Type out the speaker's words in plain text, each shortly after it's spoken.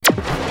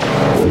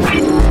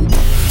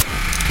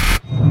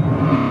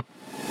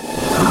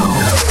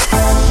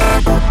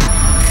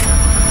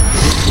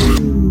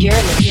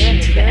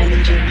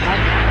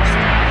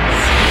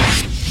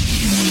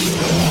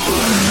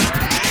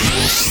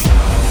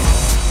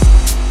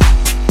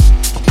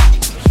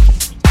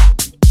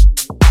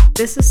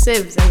This is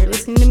Sibs, and you're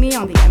listening to me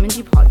on the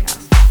M&G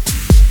podcast.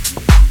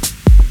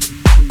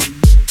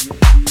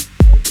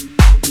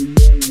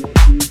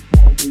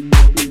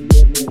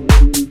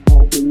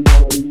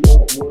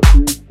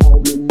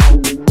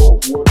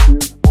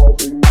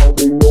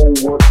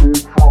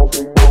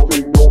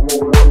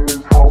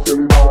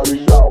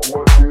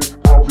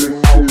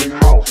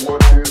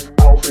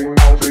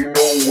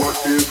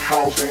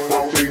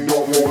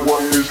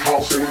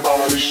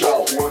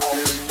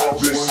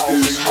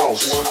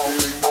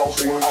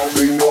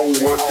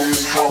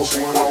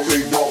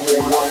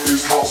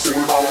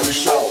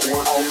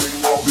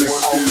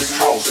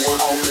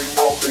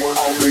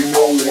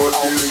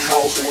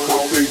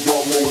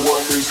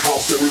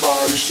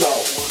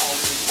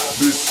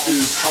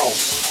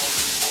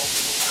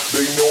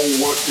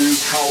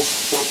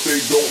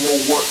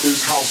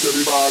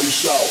 Everybody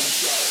shout.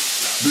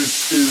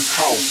 This is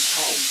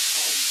house.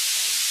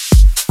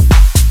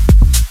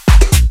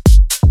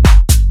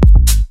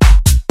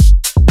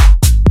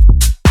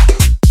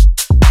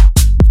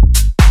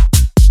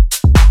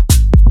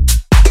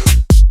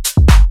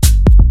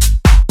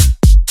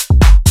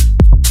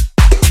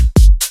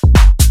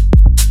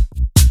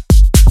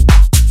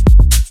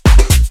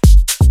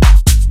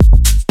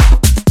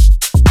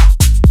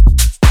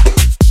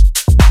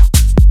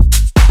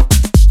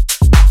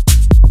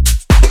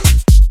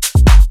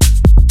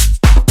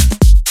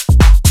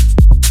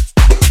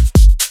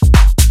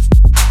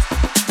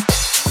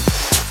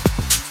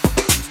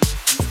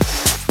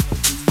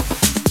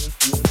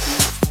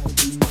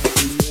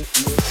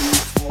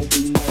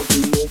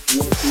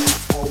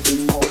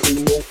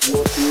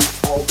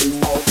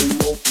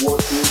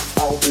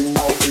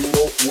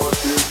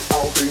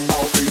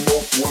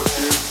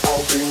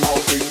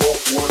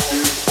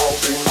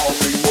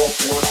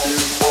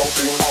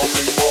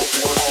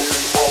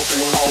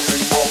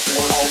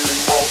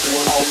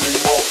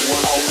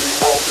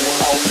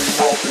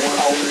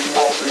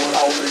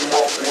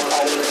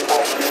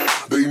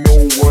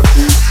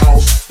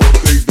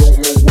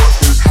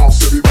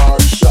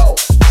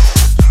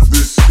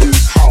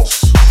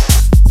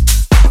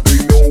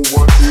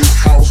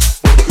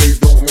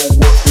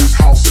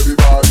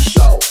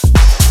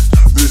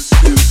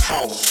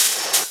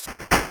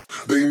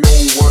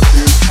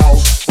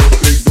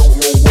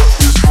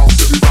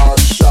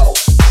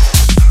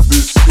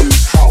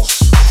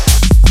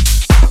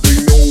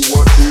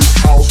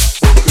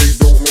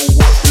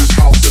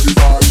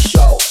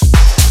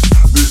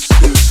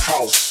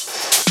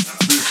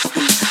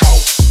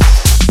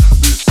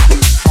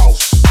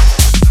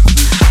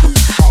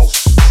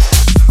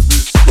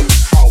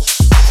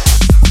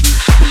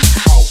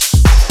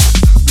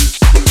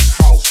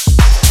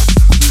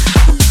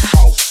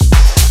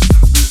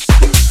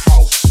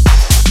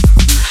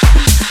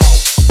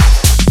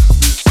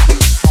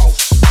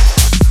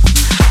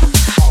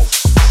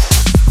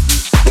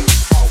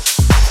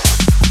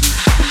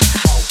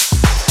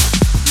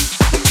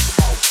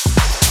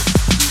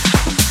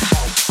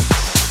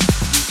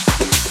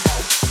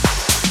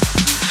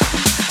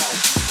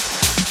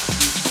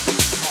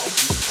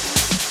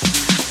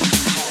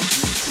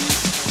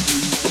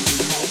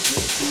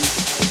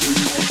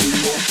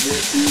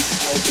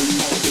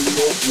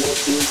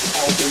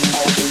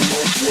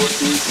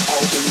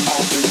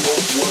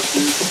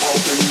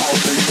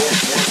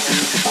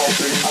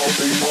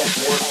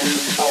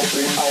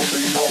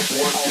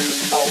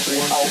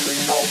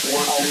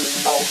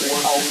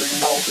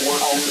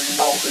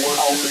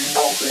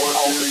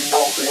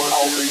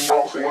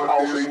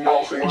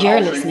 You're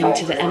listening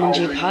to the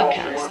M&G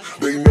podcast.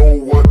 They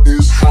know what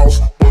is house,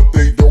 but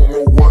they don't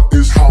know what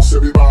is house.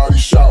 Everybody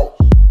shout.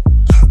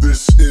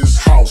 This is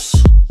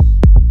house.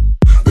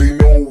 They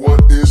know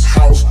what is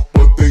house,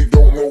 but they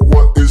don't know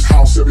what is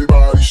house.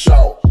 Everybody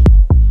shout.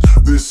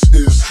 This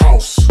is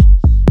house.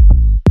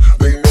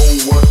 They know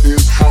what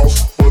is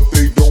house, but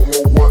they don't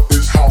know what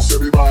is house.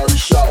 Everybody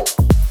shout.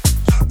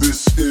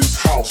 This is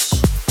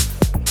house.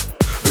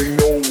 They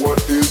know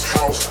what is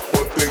house,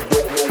 but they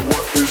don't know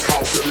what is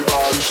house.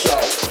 Everybody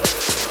shout.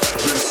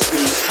 This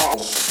is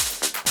house.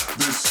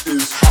 This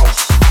is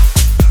house.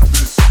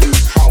 This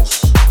is house. This is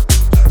house.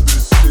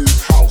 This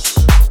is house.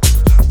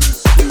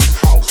 This is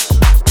house.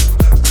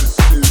 This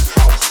is house. This is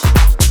house.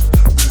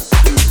 This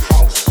is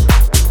house. This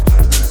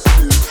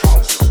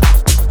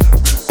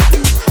is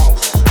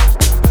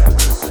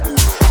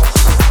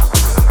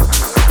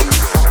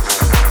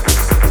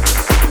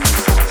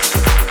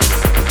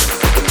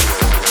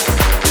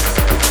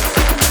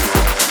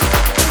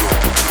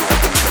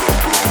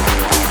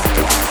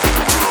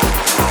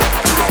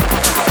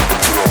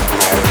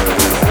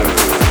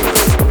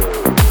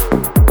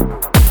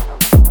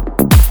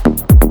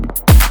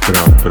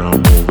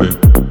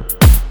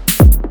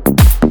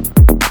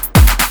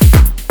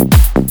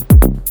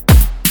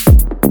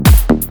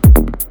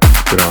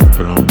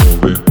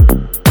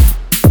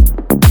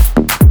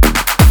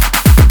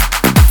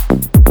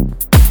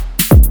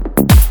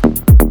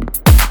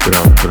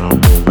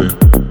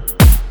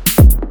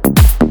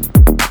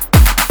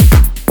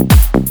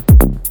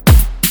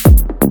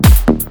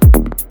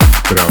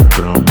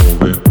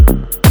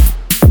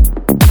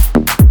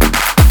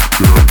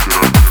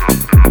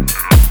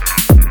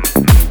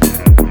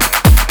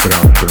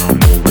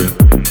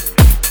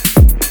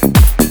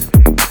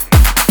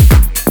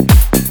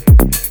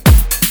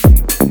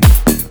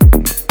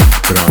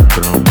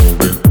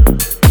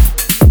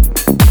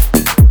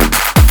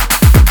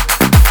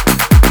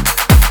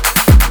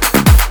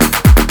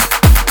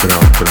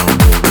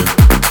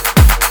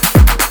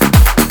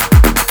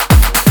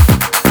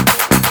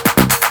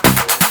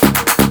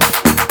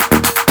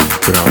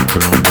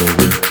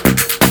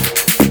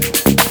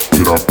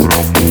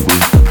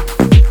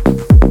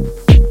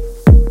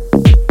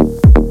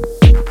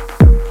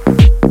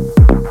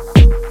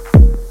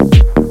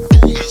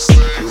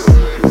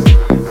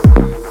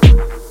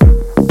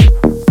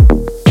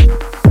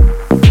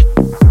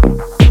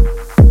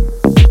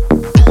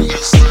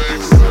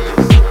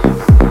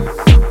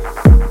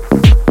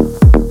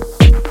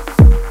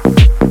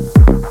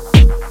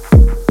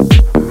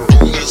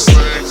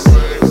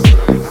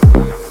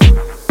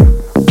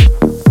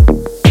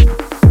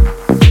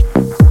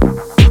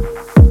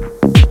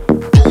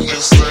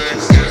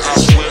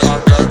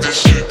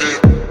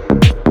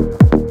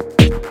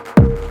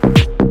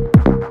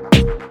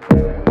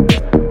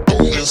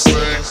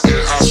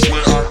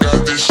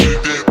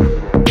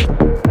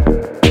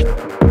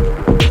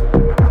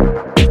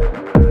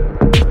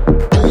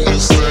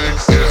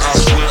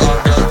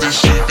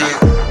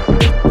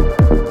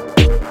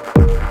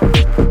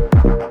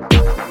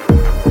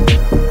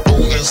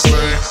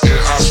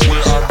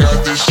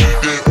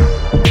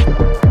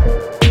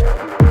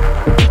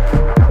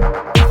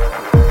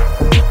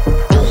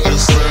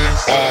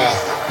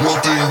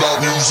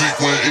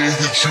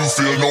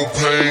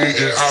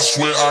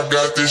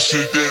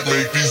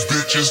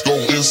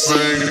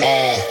insane.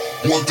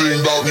 One thing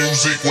about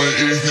music, when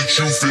it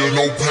hits you, feel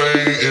no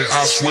pain. And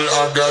I swear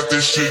I got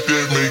this shit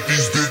that make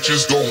these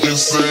bitches go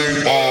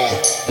insane.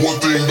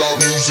 One thing about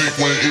music,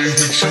 when it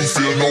hits you,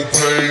 feel no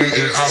pain.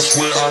 And I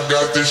swear I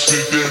got this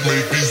shit that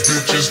make these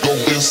bitches go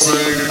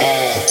insane.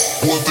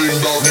 One thing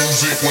about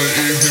music, when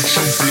it hits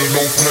you, feel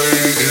no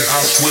pain. And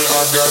I swear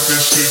I got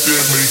this shit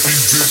that make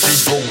these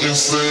bitches go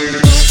insane.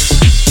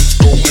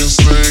 Go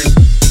insane.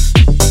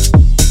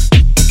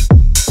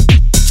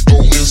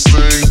 Go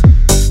insane.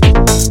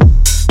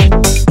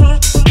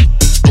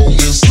 Go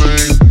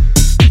insane.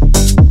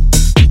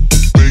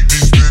 Make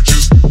these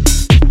bitches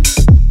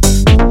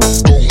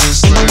go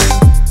insane.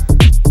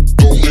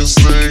 Go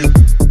insane.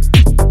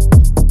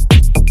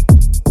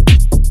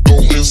 Go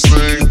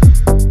insane.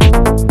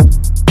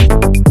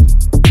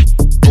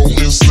 Go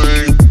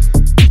insane.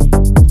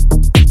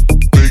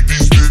 Make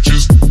these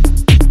bitches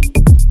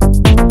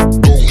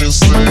go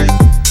insane.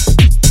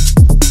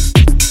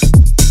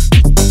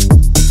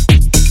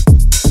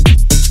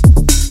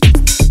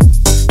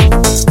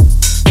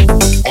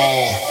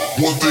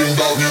 One thing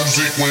about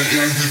music, when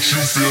it hits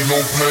you, feel no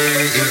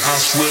pain. And I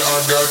swear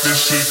I got this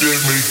shit that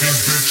make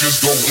these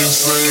bitches go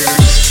insane.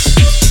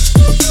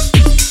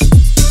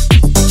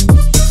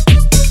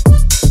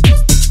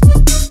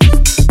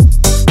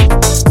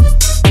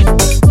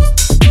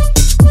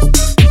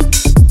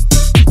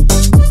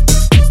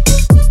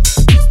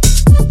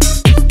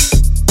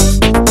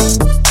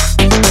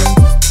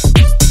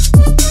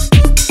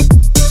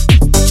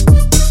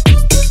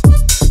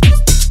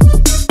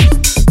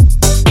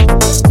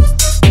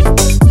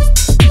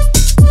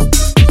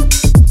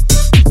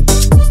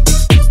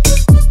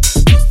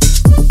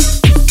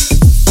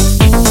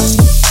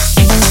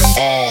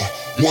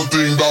 One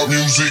thing about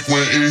music,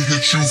 when it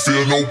hits you,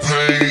 feel no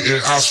pain.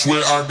 And I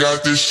swear I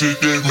got this shit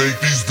that make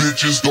these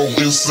bitches go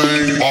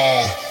insane.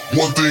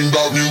 One thing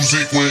about music,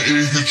 when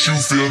it hits you,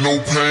 feel no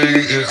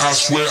pain. And I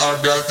swear I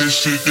got this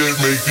shit that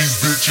make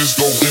these bitches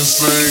go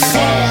insane.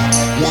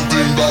 One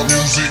thing about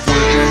music,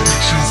 when it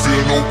hits you,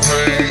 feel no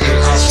pain.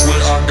 And I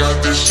swear I got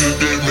this shit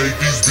that make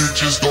these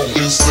bitches go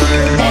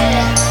insane.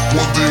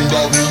 One thing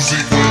about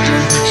music, when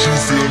it hits you,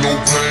 feel no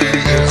pain.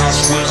 And I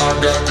swear I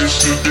got this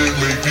shit that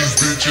make these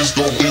bitches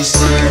go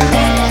insane.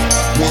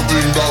 One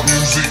thing about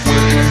music,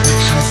 when it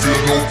hits you,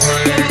 feel no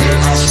pain.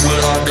 And I swear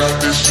I got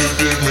this shit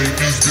that make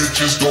these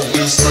bitches go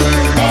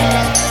insane.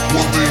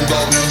 One thing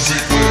about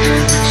music, when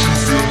it hits you,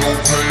 feel no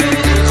pain.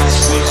 And I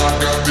swear I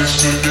got this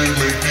shit that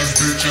make these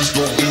bitches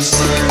go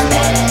insane.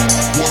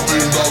 One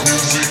thing about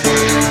music, when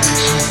it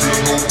hits you,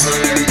 feel no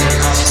pain. And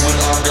I swear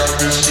I got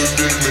this shit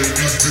that make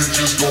these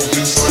bitches go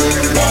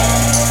insane.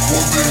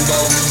 One thing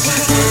about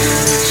music, when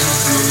it hits you,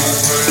 feel no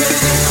pain.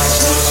 And I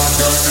swear I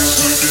got this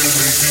shit that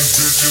make these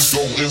bitches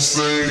go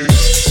insane.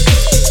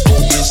 Go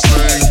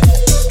insane.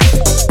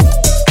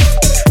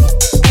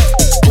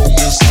 Go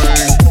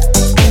insane.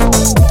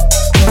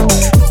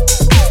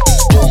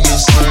 Go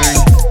insane.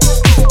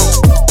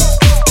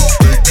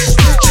 Make these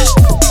bitches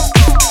go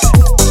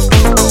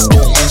insane.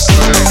 Go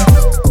insane.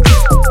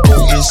 Go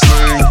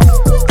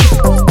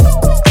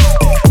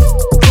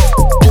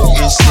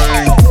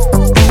insane.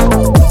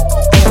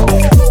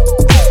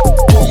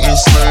 Go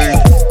insane.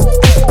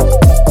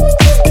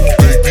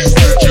 Make these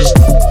bitches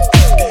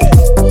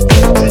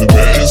do the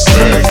best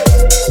thing.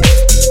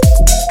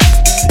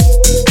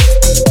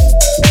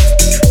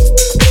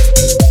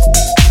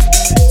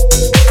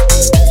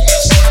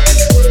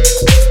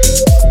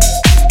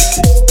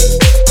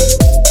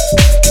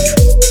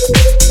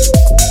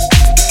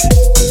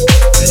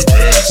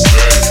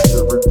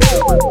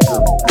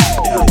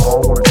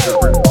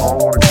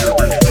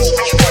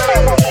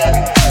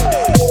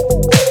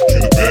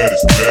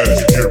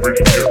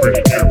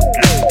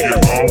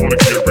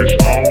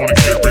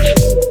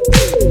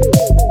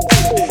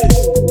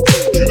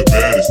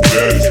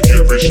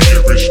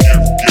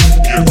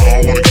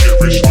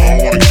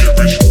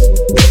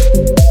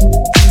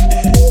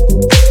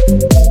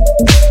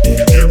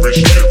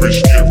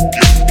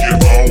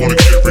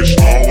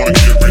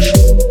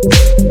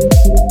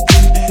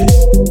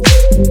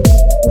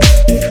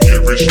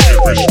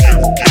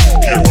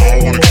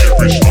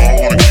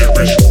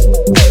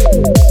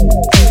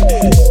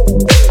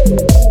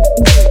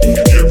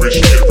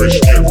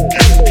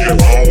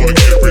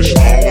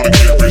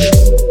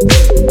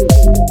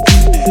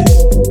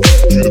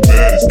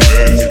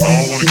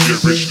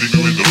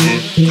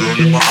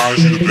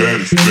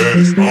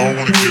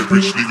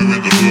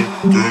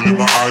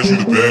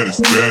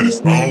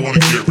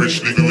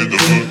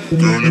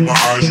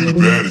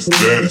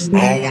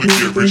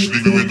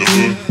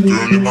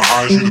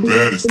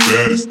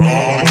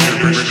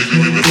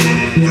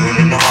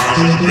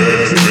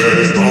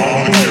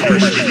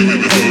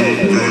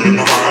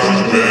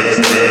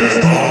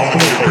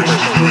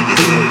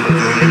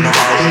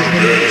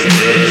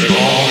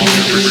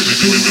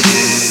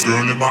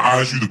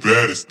 You the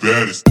baddest,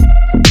 baddest.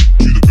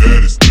 You the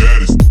baddest,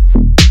 baddest.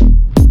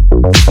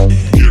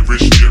 Get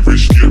rich, get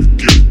rich, get.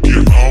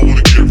 I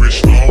wanna get rich,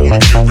 I wanna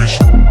get rich.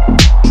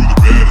 You the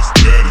baddest,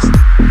 baddest.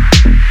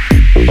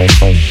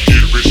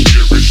 Get rich,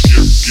 get rich,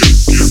 get.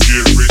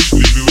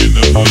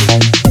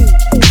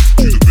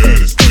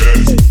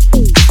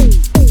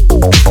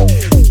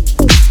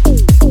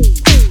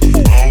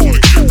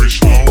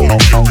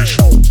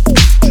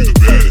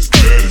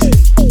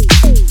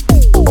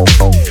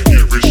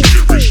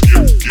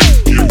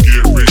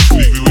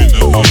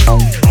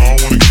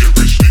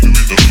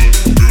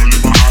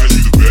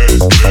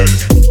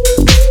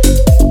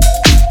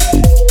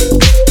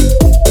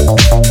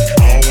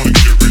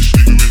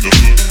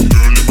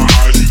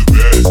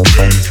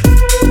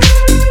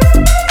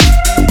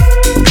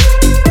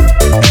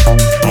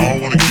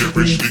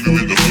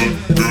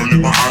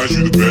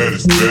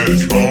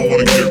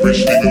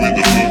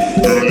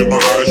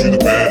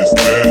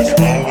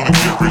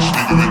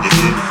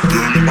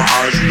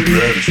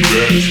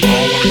 baddest. I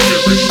don't wanna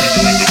get rich, nigga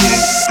in the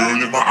hood.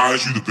 Girl, in my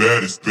eyes, you the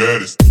baddest,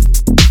 baddest.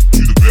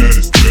 You the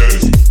baddest,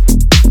 baddest.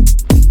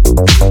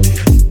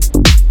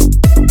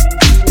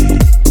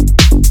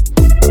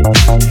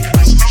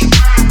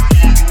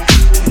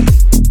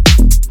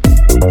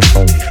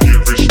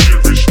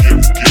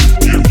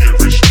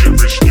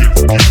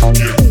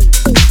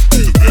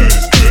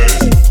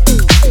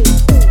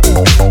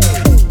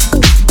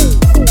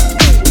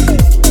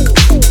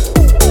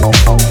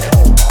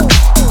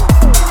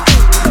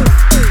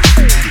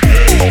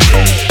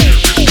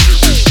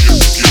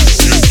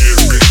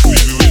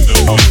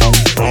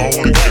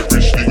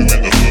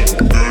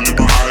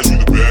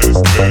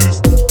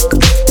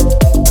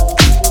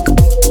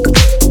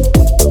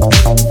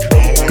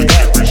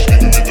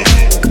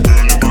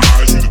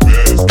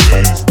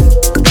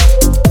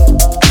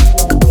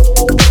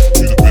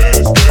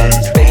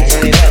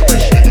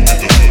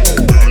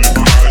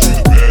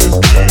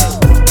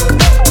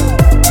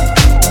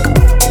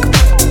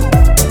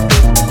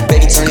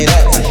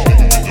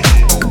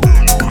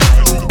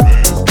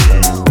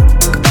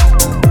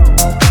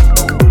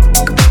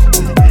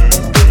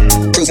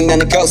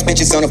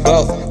 Bitches on a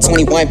boat,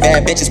 21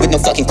 bad bitches with no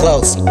fucking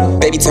clothes.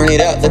 Baby, turn it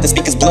up, let the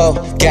speakers blow.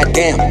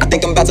 Goddamn, I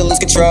think I'm about to lose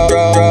control.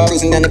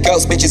 Cruising down the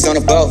coast, bitches on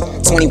a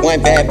boat,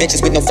 21 bad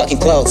bitches with no fucking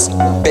clothes.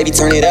 Baby,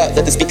 turn it up,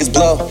 let the speakers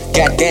blow.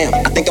 Goddamn,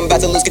 I think I'm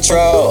about to lose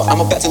control.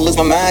 I'm about to lose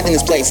my mind in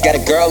this place. Got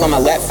a girl on my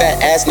lap,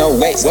 fat ass, no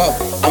waist. Whoa,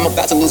 I'm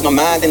about to lose my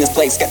mind in this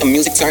place. Got the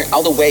music turned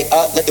all the way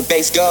up, let the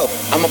bass go.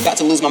 I'm about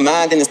to lose my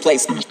mind in this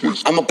place.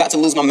 I'm about to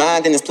lose my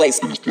mind in this place.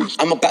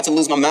 I'm about to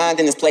lose my mind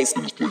in this place.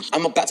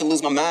 I'm about to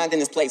lose my mind in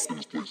this place.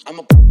 I'm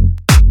a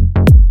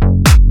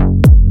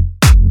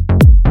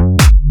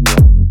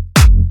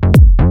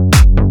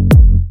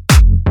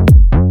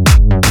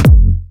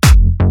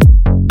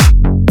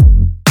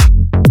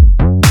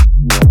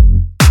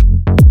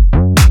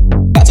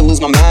about to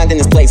lose my mind in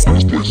this place.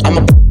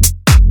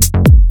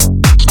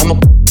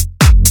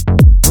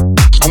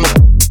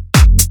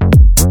 I'm a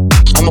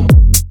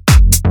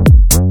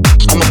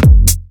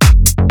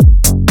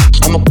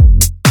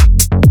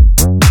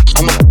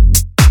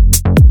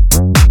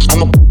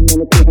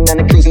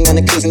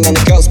cruising on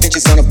the coast,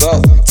 bitches on a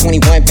boat,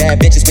 21 bad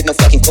bitches with no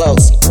fucking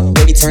clothes.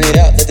 Baby, turn it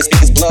up, let the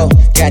speakers blow.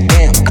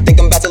 Goddamn, I think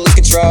I'm about to lose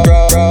control.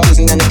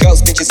 Cruising on the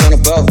coast, bitches on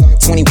a boat,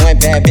 21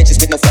 bad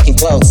bitches with no fucking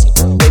clothes.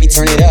 Baby,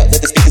 turn it up,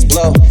 let the speakers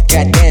blow.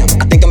 Goddamn,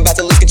 I think I'm about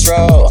to lose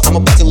control. I'm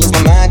about to lose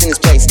my mind in this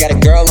place. Got a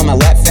girl on my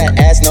lap, fat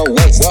ass, no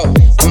waist. Whoa,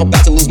 I'm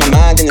about to lose my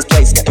mind in this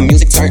place. Got the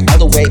music turned all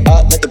the way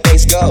up, let the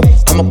bass go.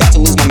 I'm about to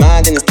lose my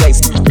mind in this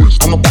place.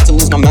 I'm about to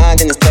lose my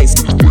mind in this place.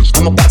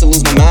 I'm about to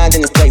lose my mind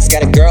in this place.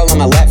 Got a girl on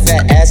my lap,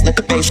 fat ass, let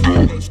the bass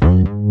go.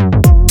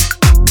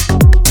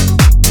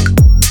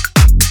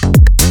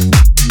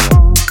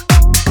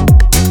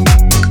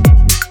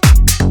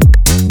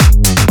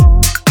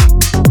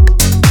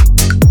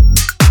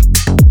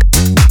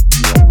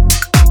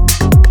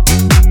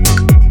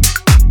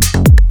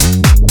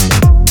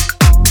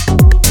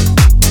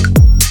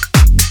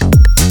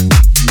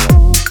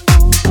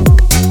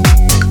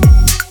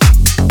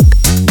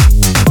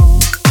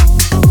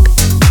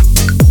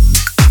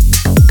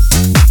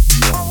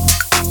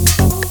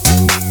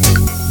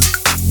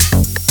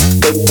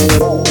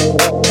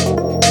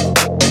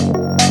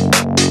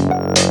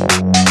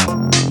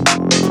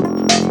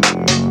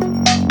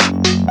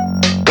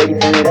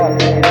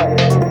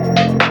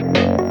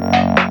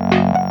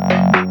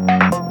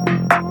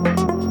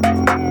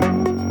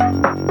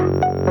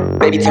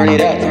 Baby, turn it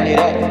up, turn it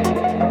up.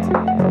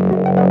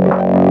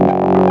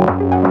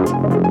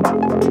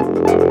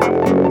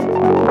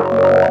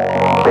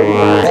 Baby,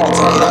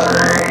 turn it up.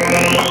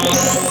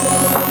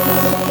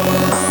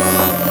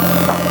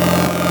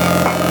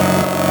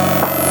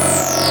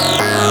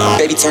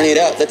 Baby, turn it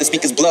up, let the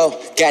speakers blow.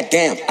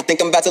 Goddamn, I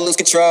think I'm about to lose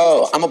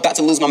control. I'm about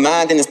to lose my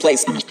mind in this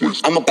place.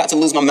 I'm about to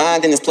lose my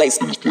mind in this place.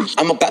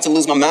 I'm about to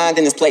lose my mind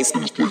in this place.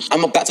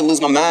 I'm about to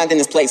lose my mind in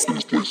this place.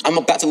 I'm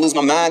about to lose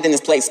my mind in this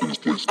place.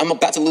 I'm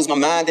about to lose my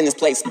mind in this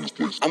place.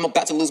 I'm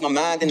about to lose my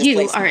mind in this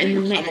place. You are in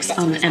the mix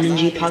on the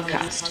M&G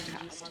podcast.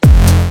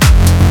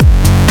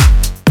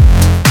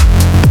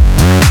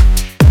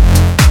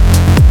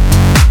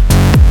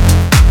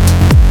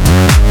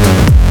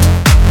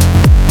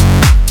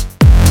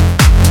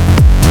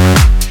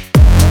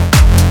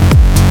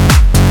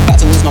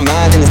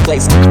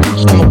 Place.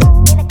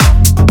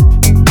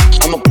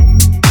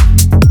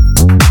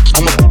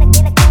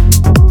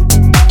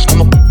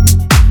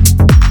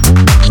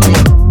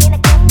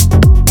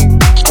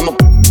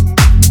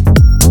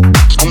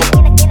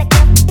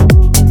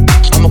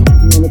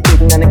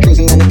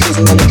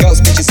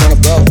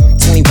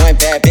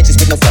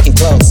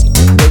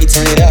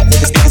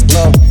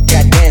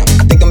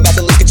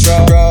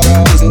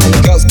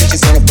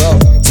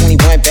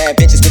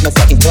 Bitches with no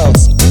fucking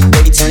clothes.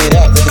 Baby, turn it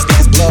up, let the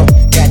speakers blow.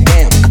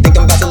 Goddamn, I think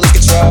I'm about to lose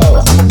control.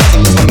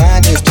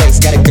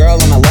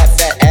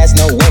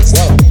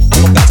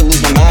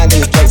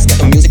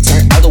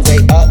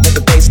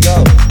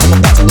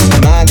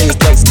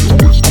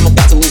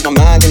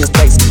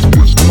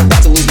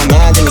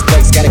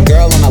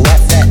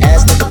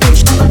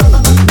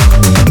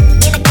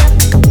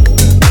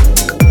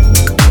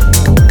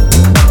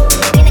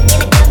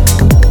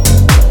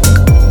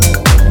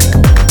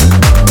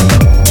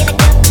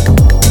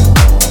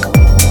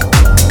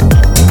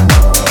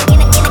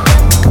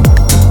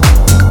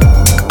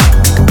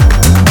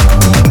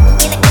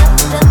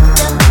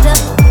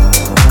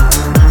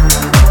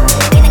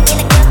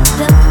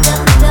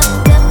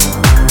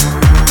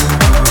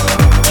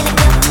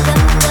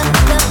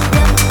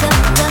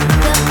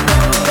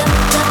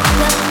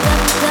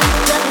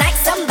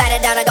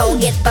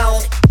 get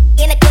boned.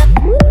 In a club.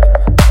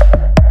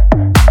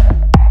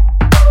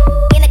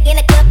 In a club. In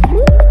a club.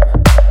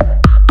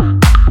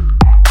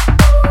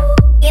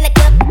 In a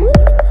club.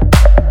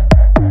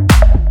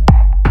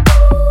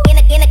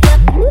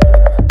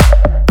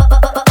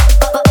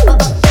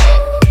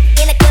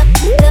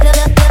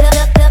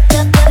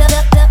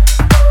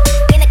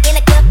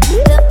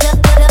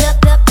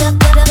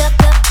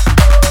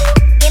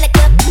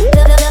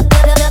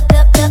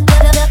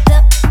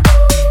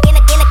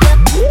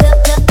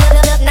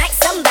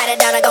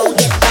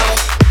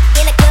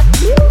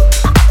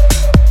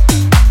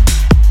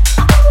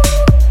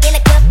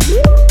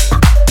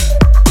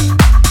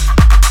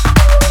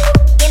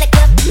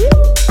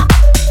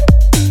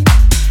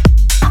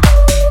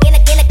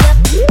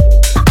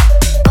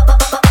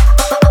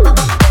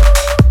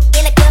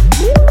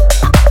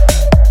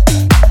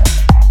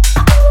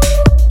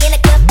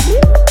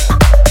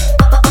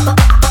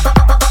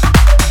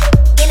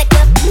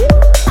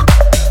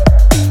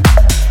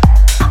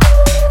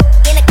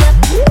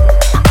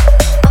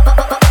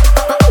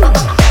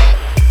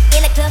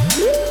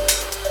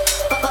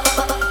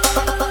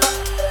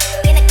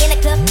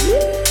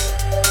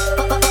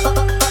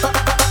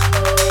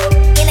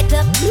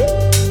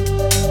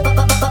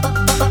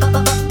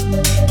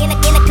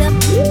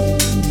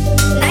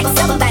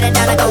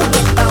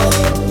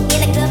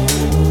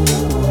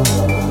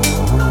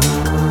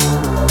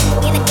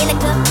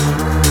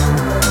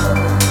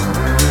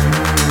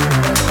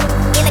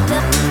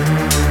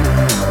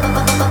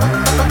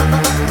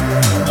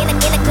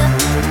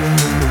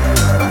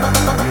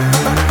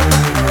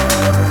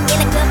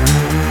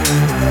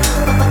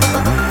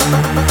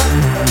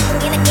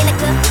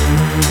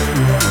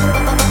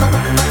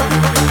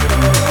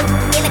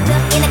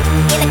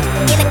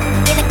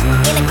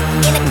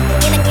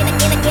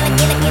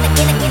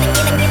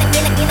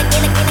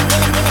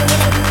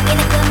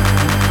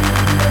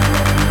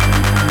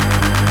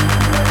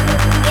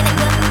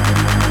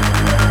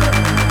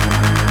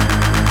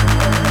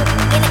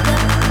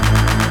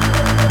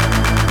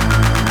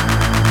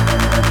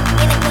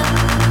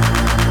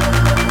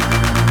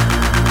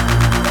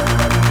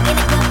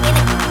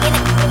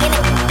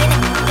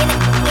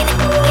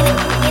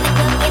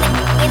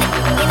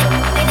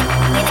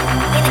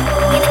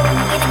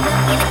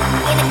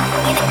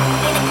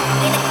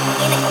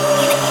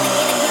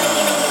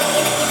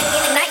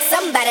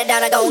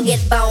 Down, I gon'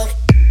 get boned.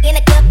 In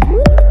a club,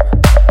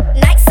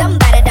 knock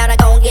somebody down, I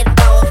gon' get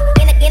boned.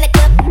 In a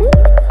club,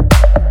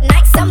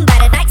 knock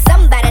somebody, knock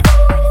somebody.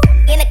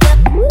 In a club,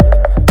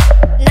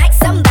 knock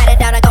somebody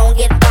down, I gon'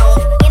 get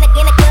boned. In a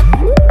club,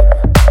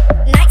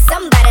 knock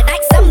somebody,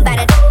 knock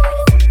somebody.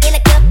 In a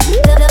club,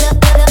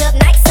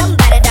 knock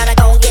somebody down, I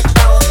gon' get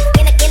boned.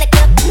 In a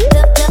club,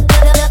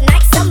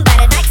 knock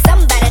somebody, knock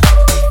somebody.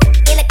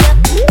 In a club,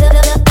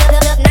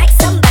 knock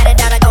somebody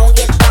down, I gon'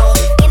 get boned.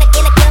 In a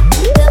club.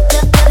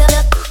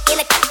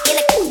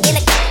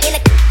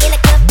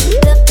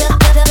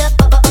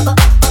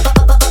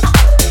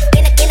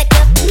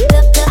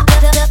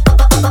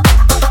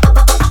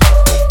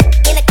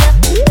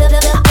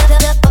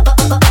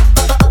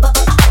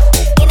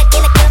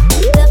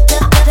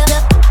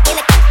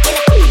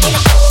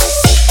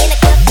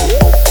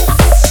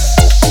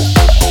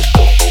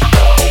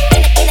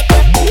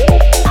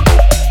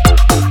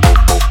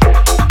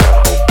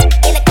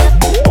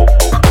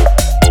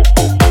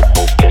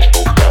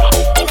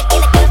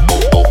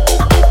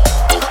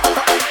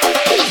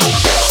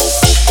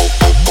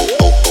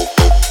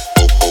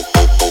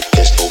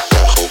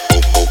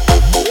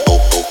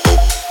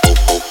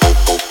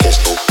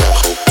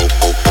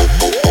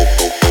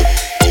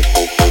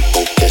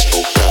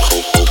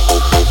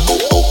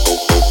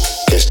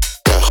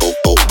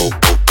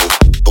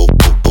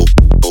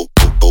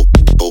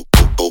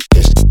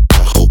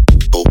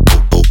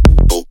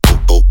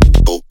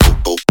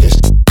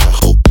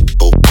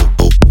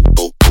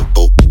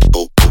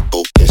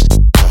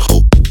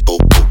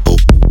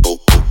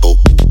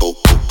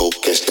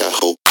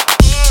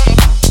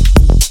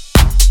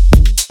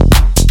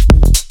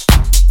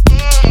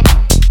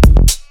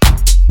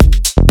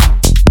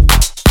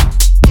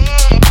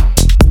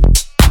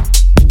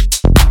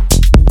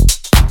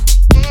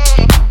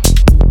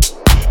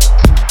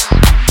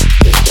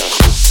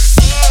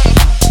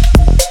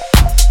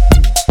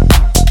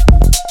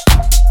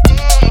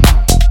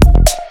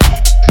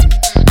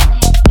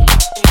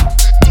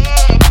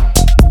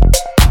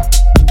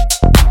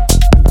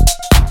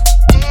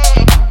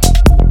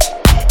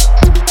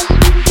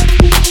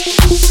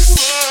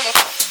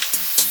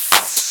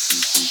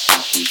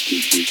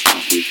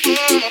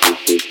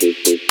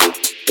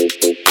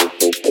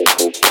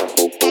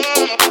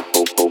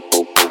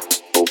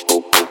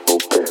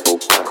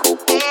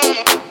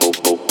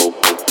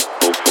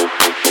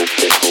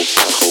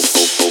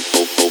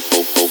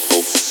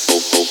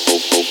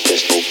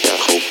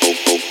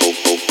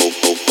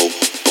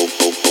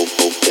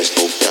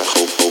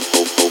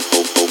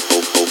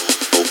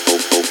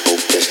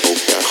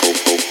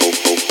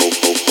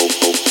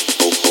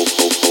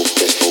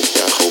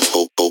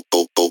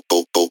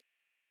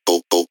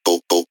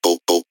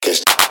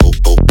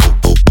 Podcast.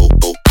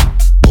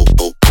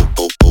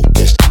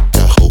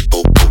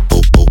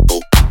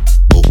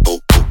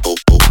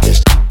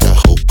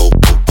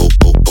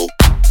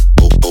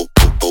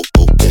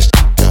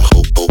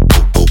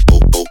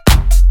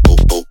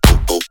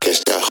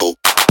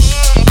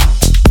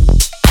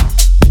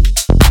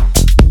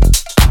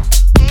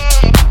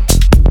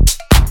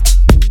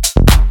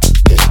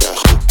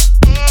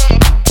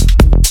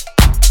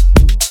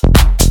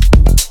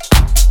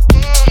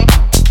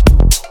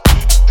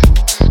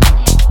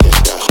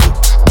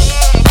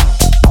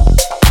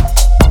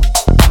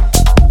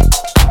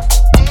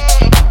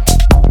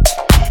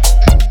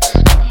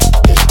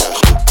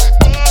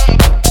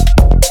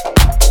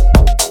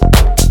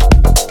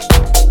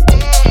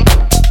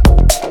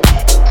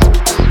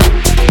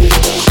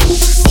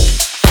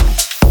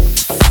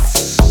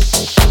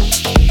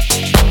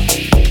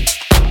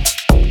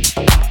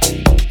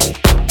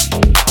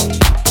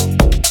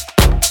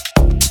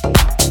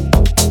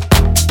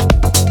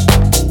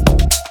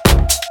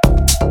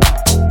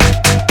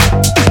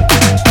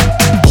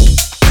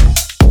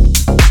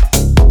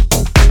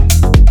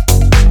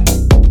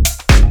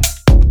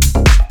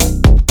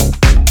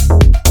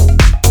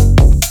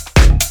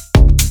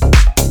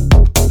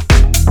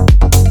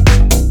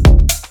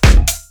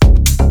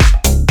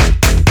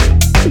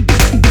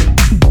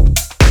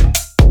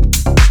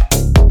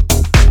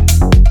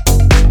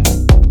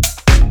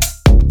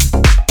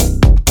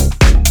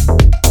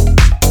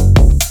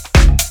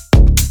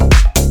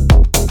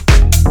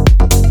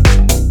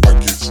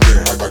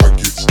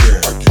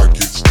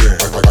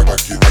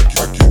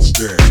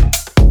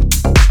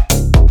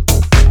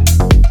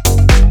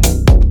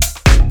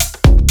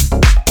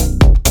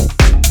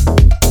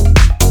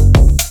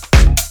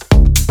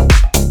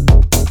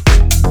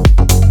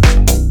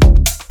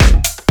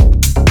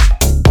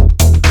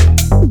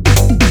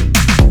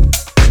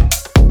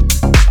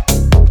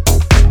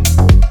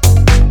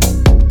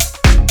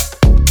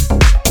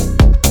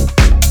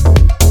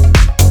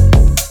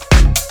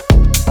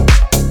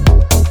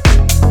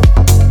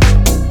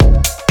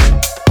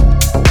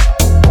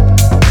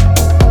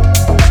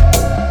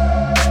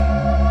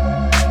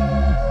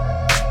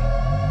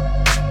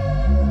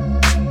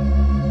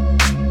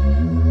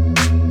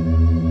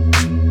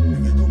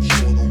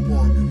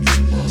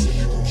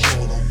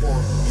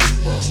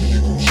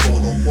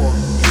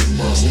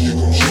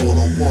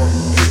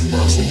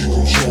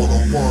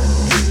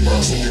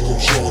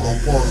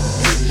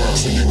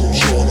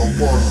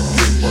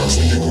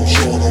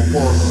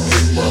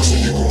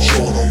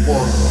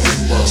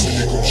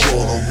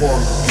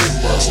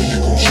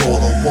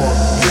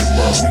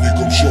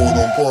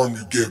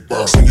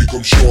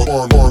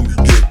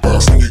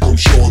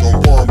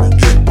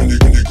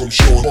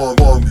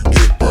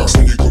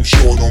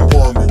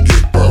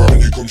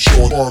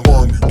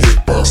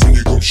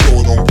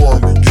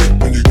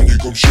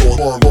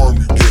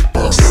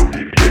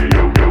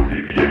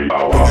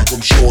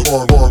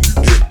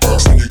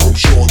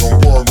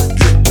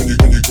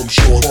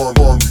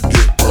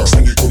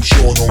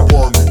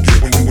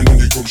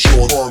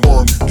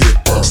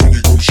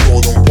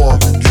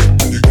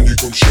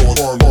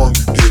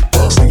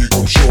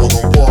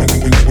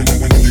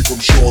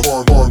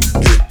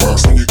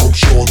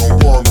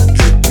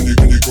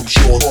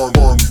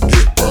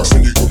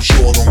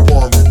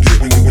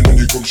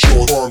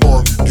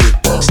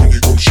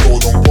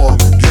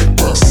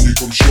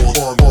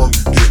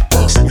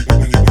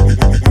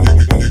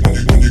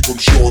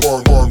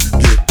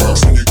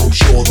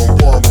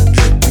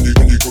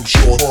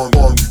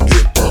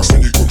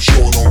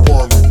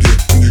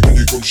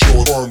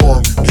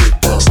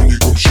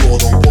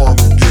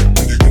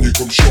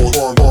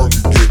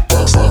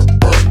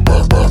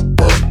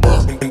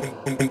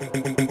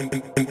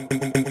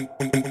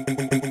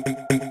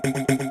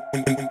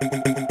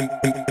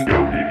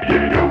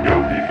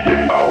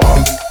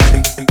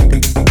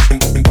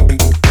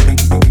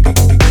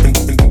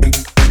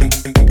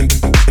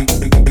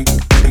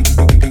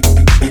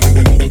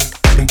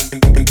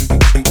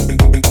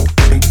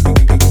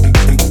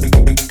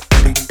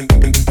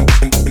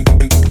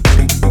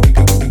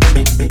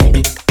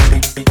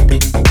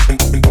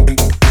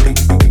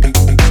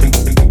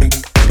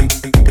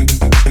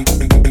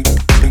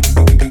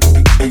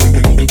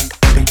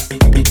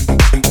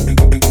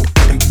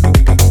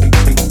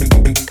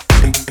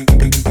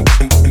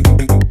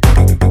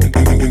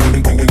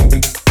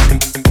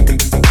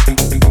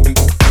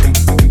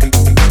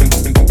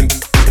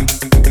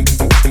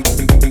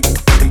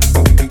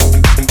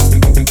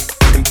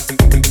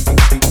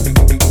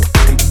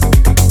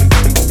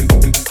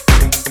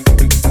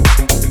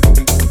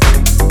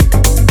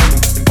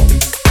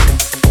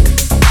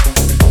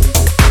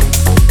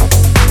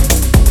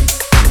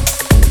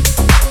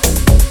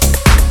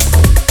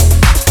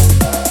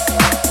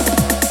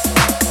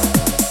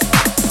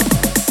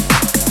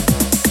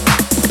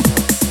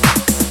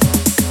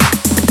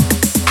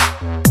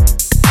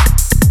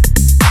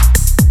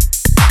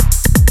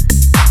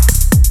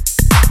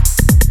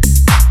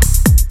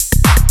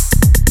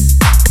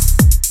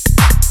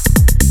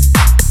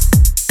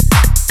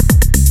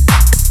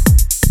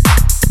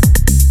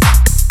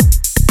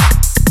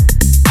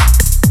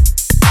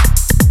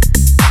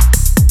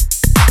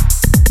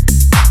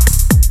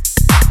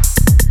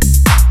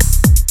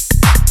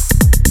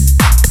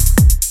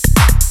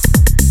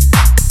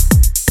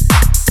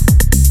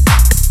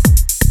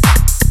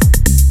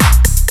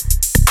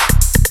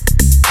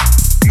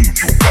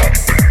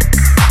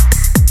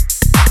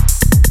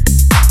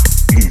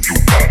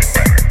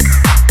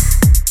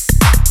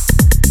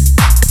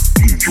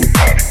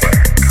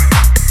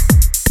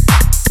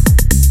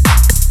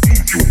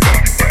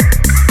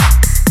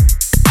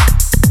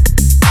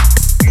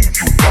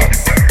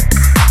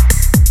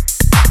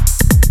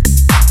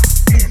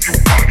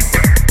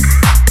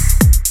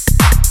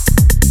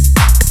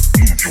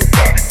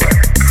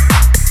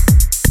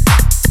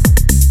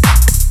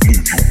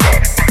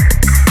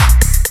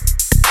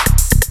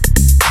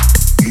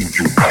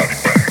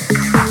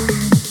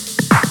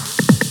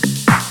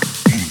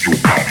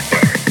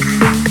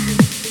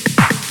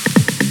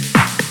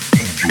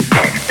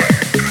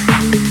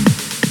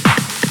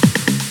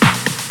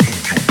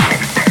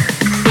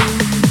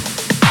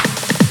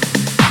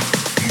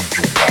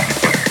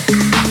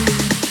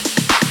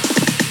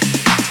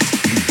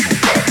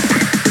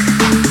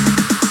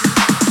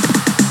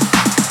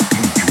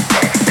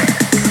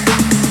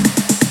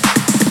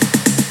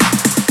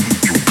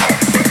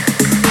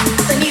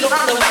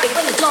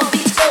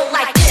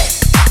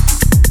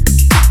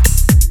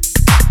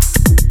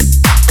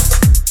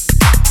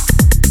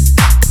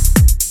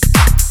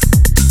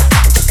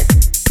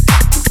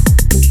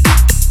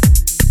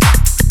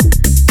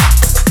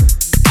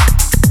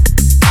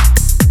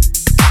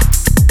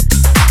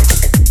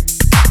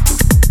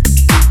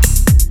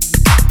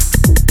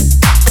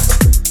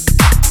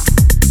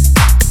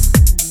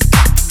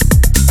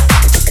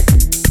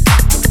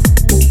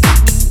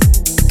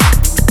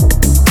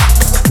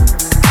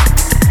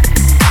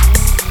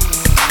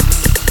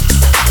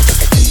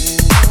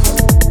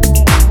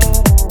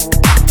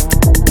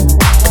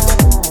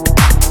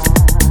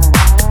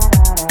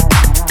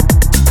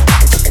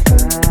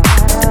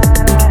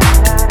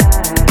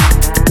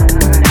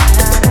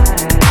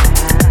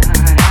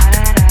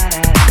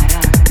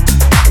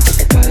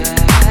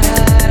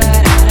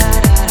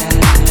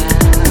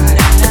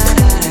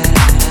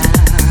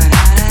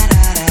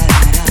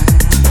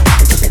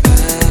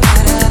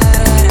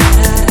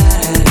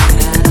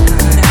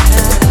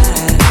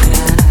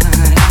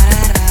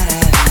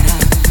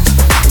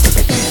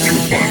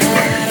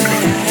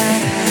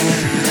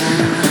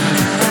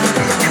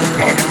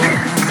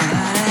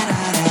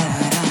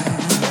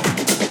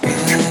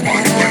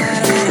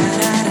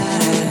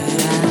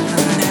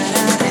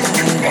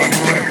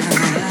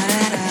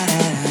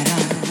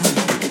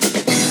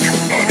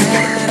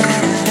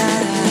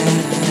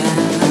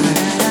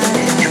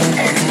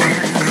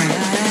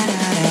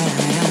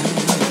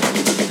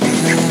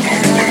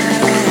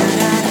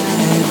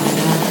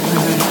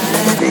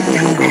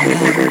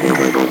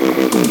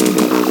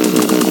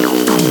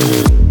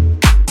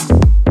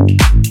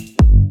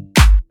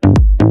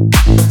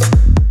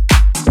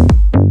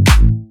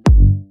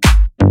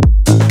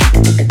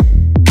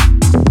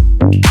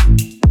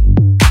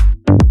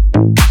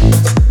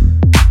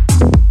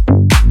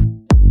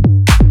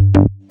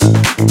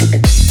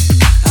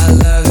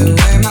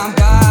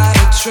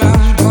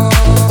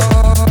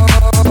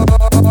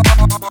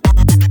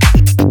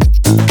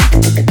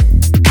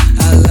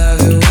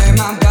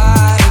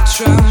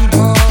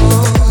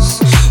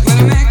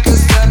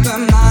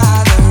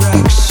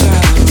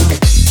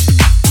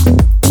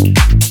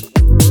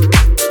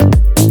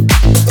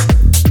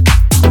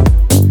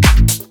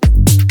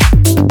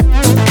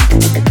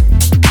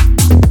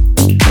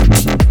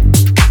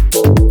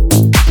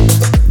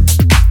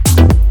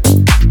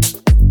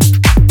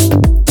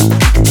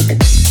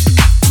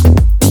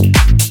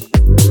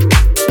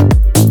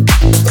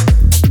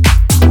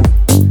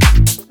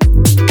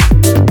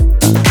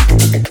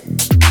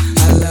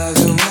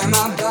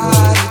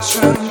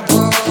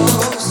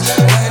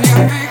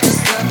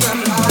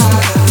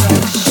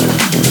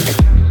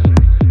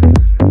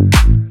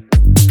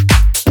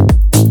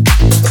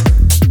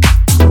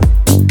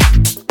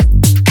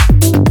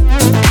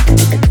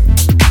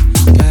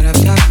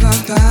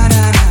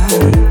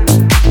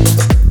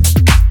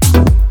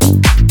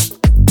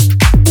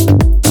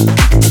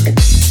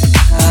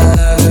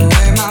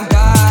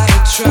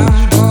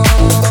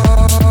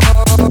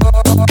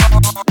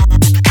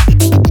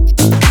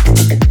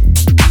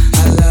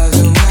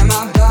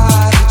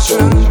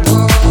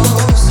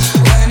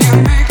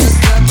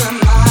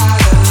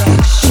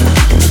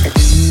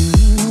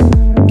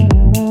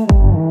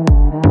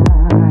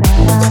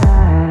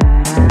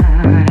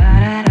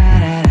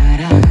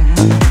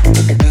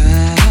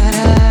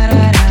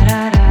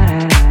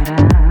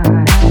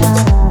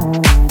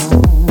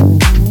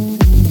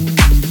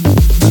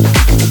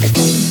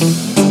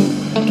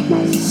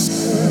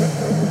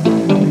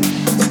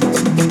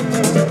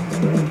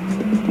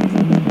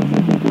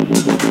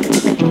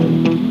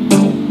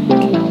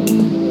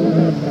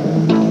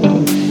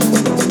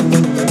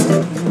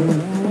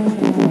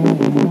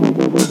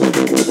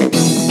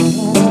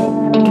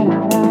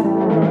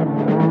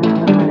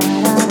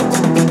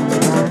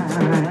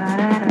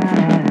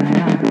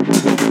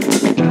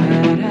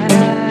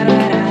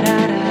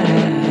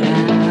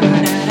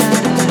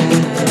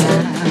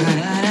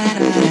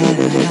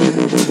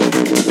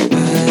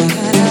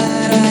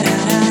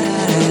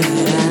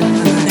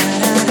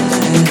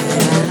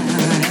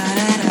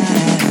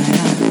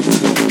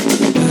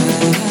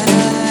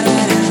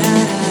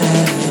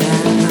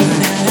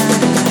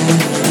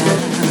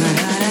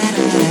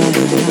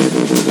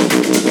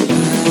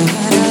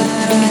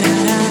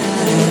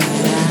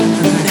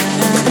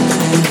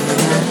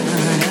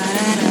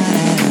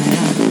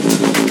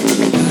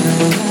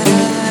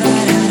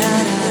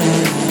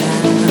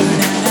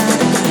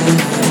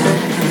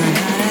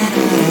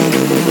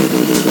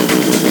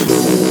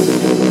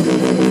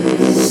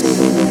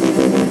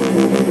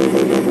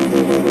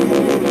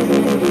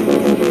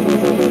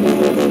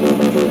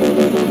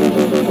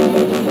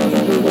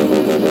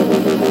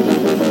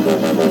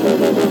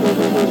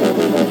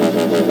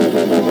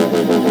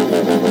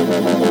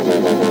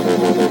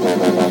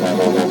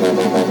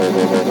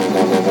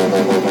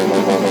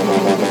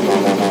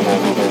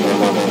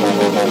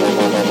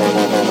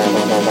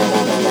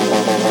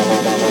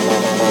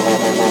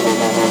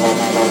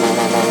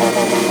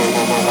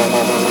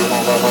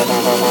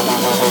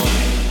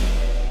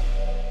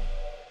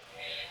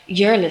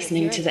 You're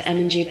listening to the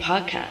M&G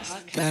podcast.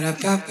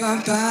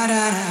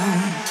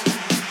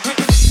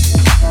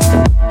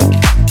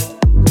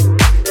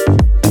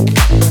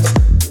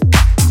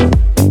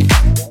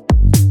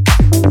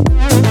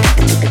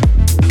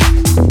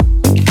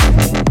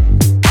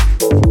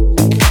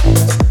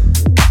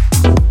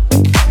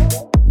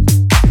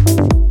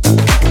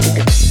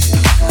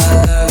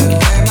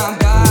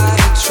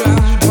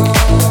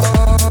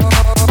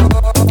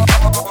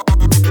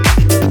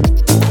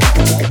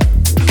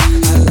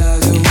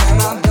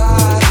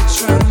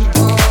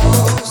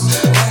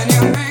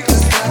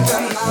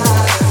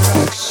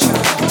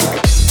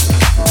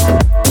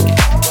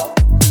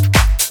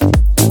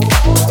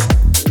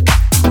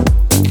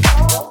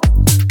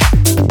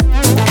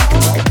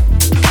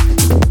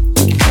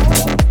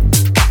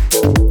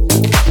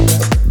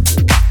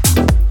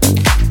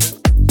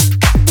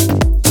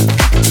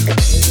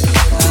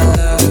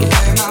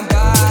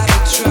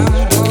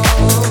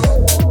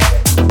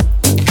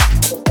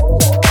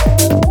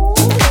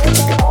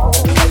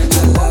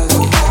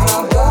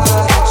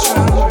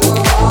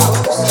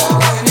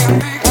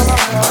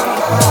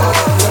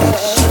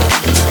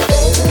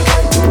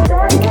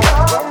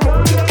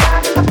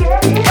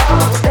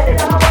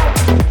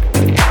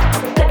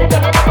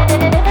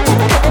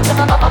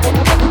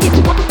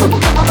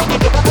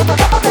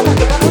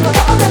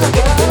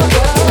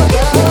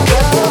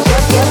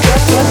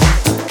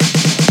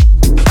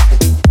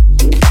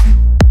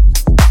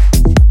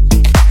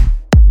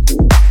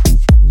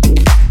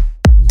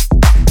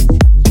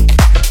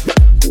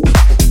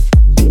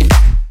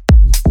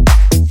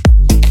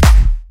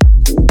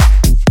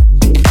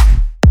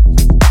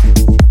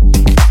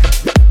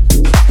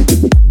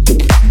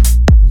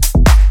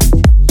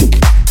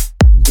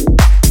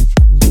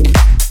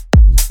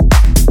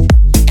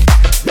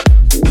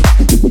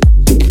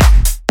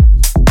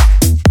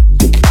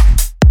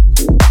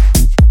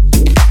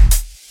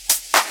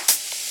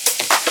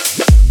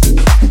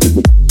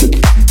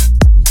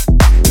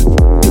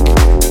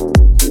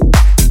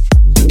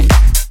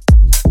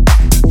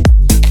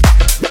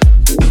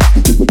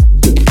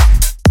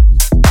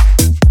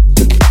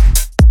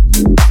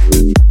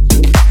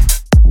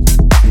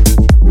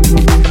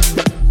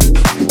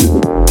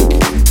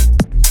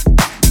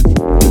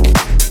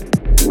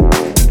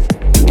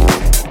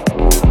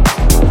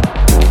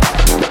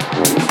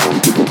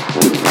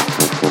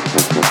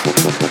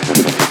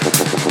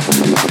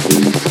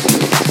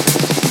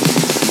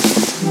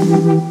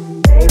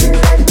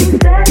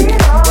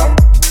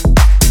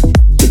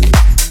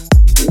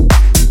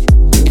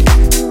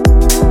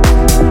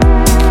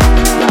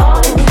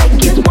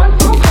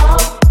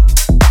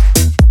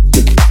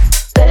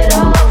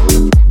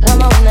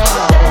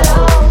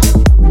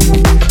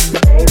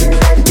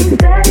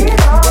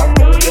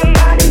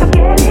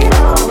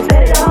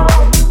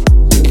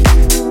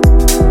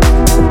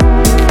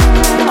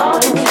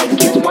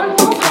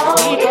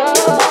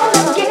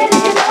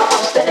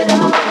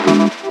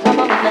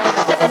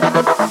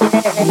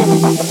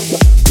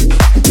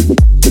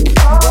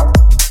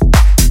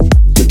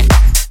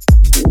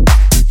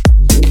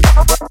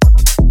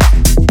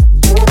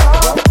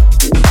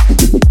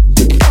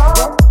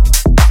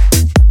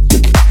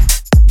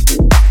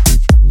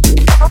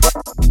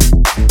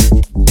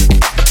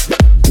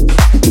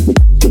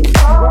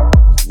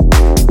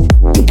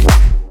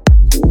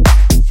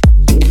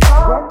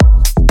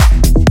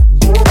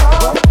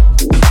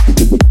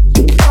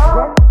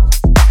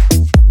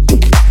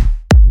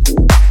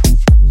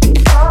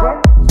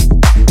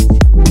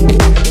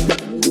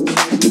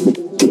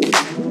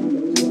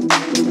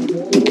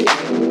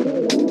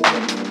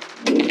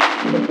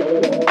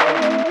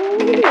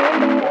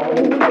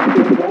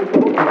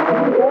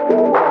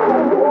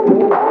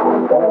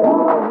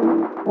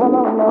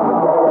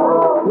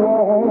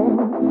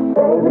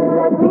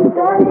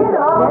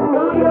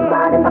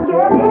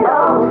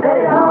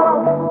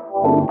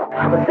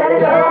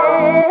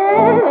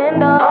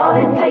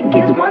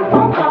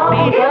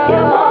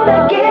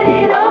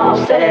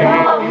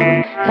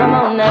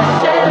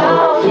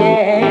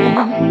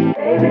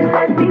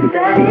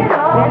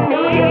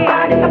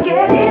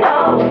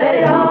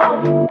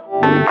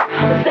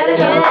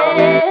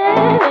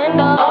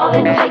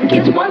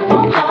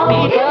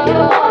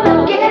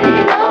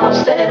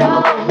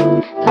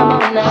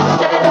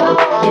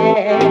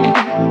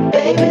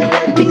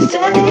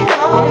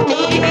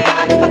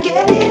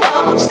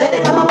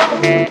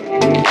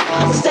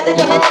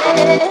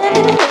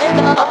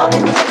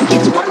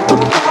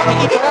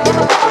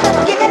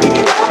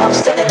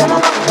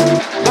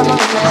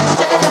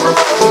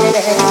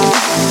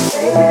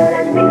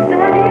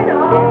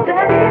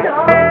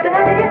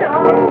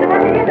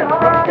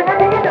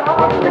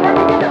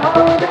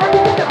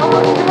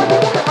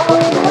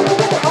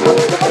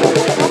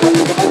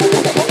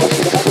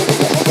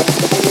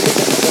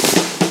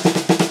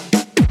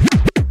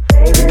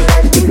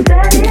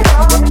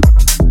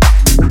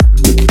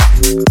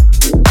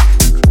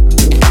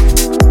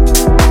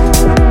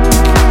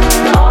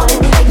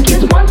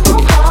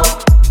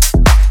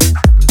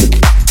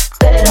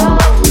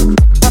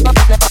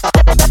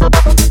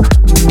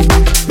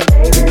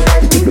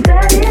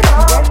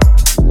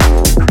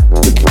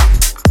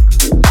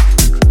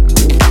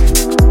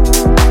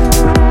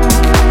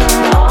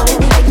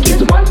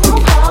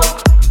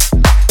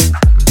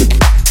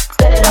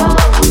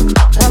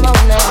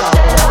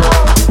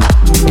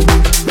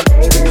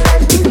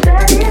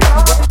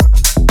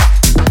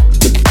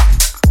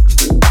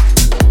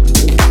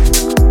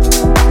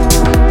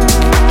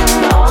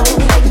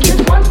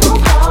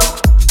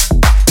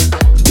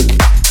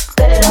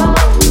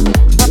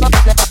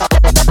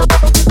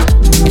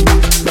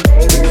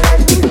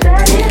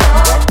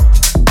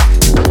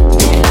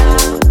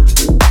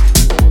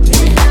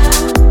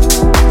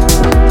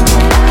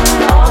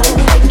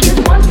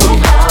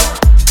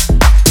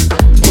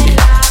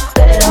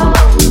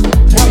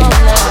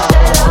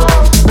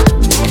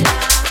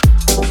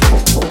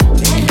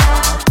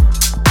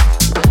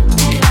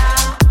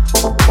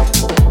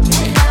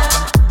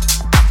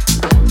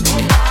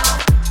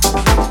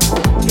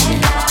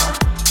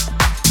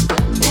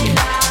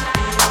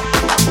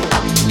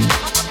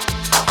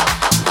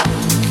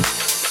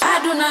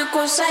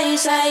 sai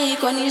sai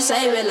koni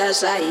sai vela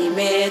sai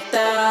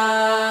meta.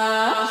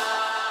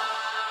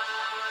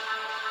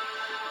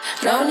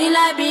 Rauni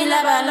labi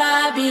laba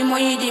labi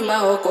moidi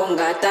mao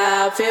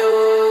kongata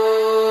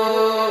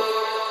feo.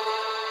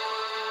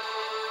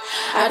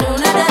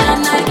 Aduna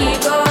dana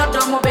gigo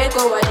tomo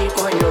beko wadi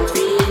koyo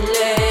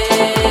file.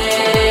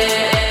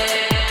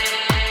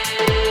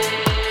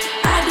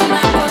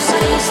 Aduna ko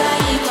sai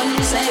sai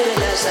koni sai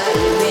vela sai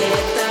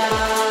meta.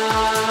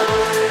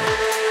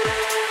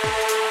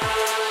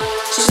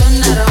 Si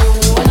sonna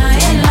rauni wana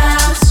ella,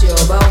 si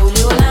oba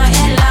uli wana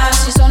ella,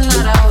 si sonna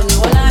rauni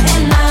wana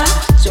ella,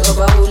 si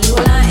oba uli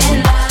wana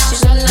ella, si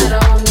sonna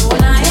rauni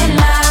wana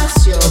ella,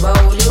 si oba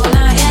uli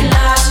wana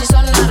ella, si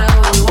sonna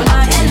rauni wana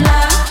ella,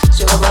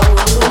 si oba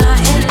uli wana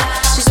ella,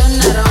 si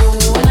sonna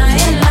rauni wana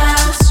ella,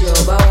 si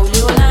oba uli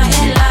wana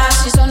ella,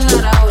 si sonna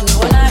rauni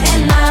wana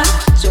ella,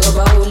 si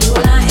oba uli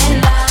wana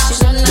ella, si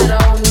sonna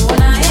rauni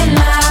wana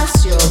ella,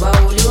 si oba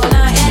uli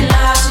wana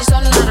ella, si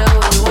sonna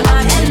rauni wana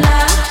ella,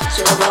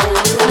 si oba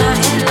uli wana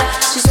ella,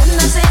 si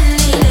sonna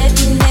selli le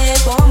pinne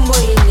combo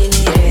inni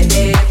nire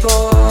depo.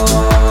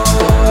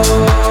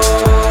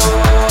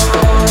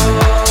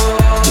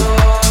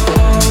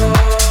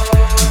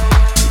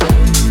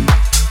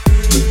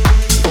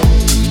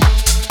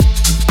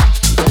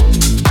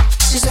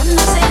 Si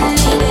sonna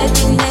selli le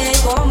pinne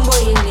combo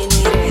inni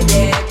nire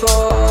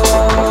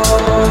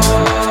depo.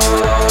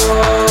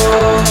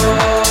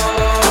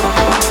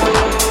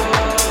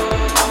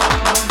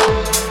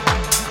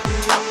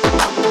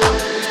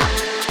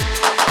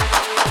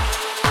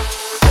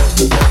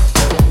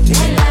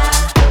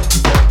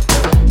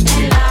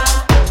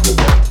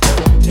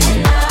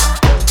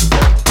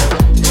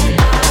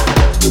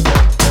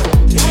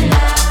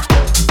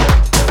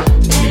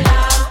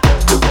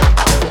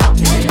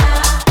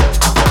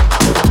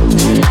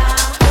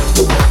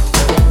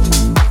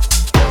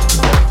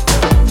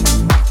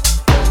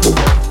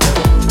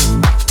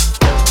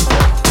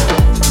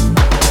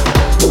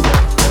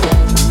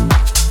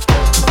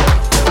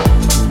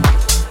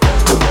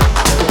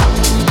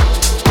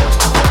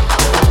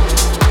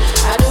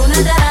 Aduna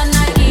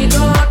dana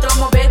gigo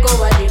tomo beko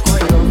wadi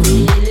koyo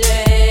file.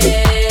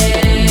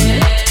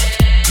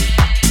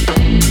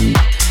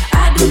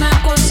 Aduna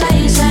ko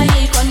sai sai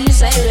koni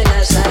sai vela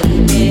sai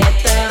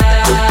meta.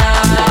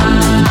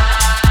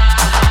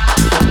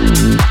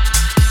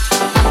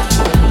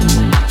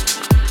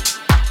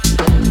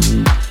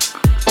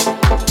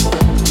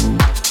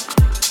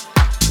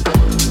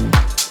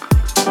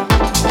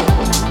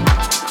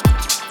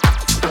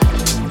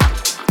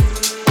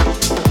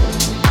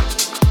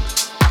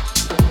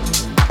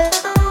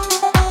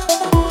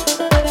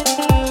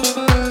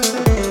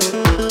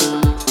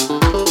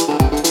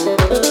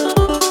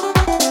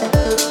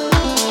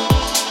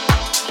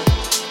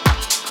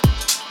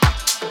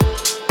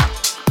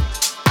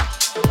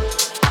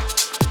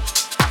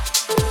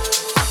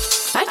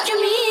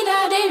 Achumida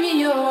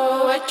devio,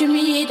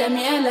 achumida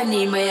miela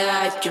ni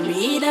maya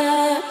achumida.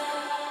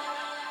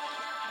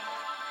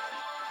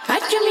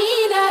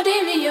 Achumida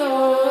devio,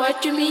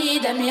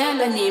 achumida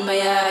miela ni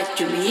maya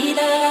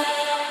achumida.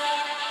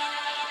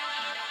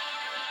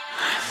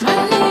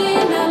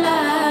 Manina la,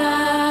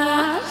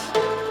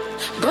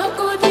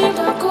 boku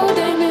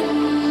de men.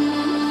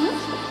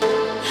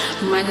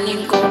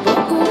 Maninko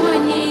boku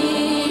mani,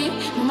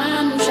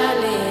 man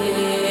jale,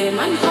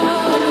 man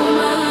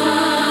holuma.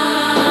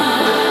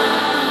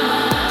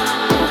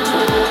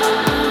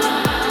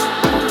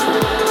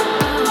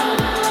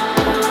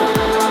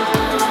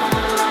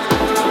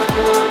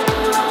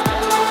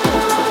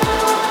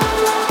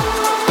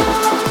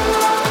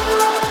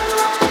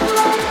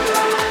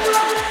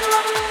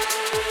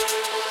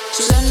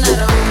 Si sonna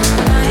rauni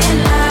wana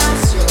ella,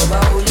 si oba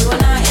uli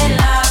wana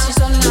ella, si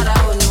sonna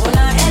rauni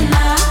wana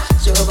ella,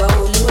 si oba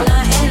uli wana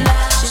ella,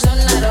 si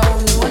sonna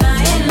rauni wana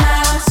ella,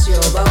 si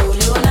oba